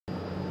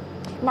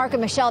Mark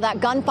and Michelle,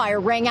 that gunfire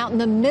rang out in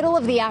the middle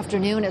of the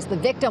afternoon as the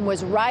victim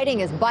was riding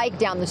his bike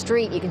down the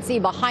street. You can see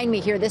behind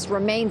me here, this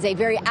remains a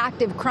very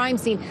active crime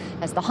scene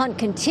as the hunt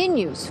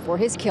continues for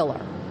his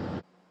killer.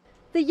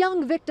 The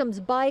young victim's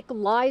bike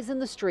lies in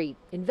the street.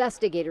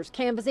 Investigators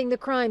canvassing the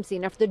crime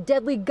scene after the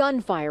deadly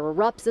gunfire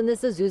erupts in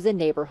this Azusa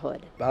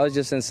neighborhood. I was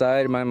just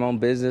inside my own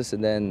business,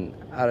 and then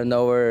out of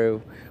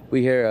nowhere,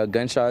 we hear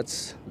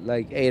gunshots,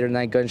 like 8 or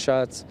 9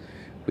 gunshots.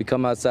 We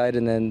come outside,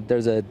 and then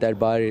there's a dead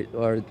body,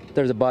 or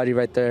there's a body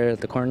right there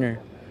at the corner.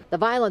 The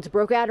violence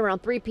broke out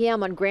around 3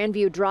 p.m. on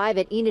Grandview Drive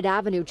at Enid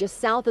Avenue, just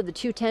south of the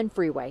 210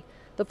 freeway.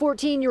 The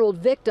 14-year-old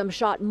victim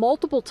shot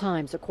multiple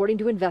times, according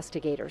to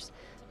investigators.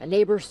 A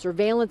neighbor's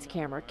surveillance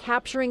camera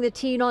capturing the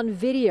teen on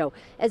video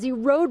as he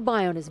rode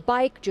by on his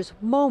bike just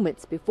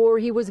moments before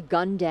he was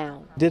gunned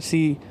down. I did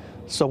see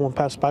someone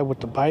pass by with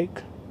the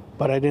bike,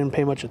 but I didn't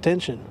pay much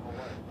attention,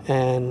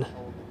 and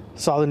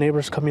saw the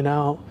neighbors coming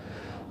out,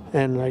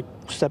 and I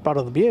step out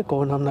of the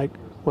vehicle, and I'm like,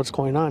 what's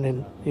going on?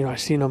 And, I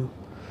seen them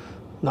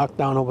knocked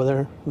down over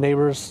there.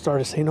 Neighbors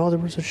started saying, oh, there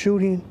was a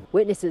shooting.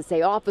 Witnesses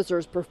say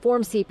officers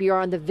performed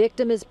CPR on the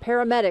victim as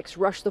paramedics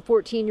rushed the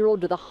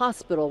 14-year-old to the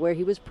hospital where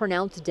he was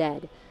pronounced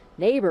dead.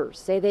 Neighbors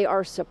say they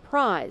are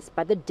surprised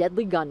by the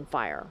deadly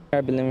gunfire.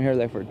 I've been living here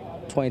like for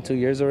 22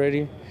 years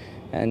already,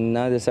 and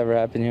none of this ever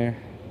happened here.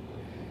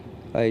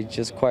 Like,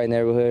 just quiet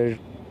neighborhood,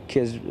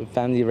 kids,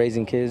 family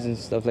raising kids and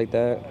stuff like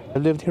that. I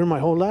lived here my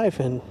whole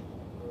life and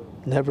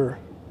never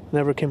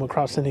came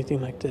across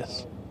anything like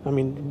this. I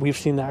mean, we've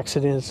seen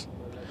accidents,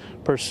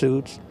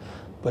 pursuits,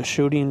 but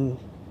shooting,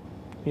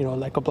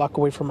 like a block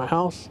away from my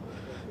house,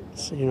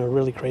 it's,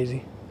 really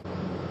crazy.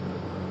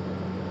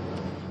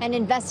 And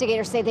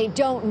investigators say they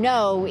don't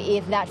know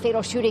if that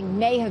fatal shooting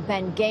may have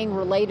been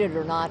gang-related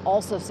or not.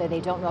 Also say they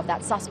don't know if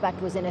that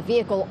suspect was in a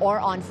vehicle or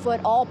on foot.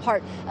 All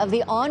part of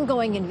the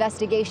ongoing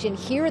investigation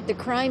here at the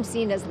crime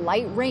scene as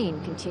light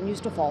rain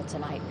continues to fall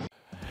tonight.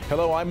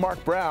 Hello, I'm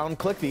Mark Brown.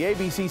 Click the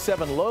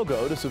ABC7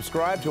 logo to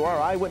subscribe to our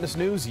Eyewitness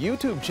News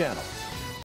YouTube channel.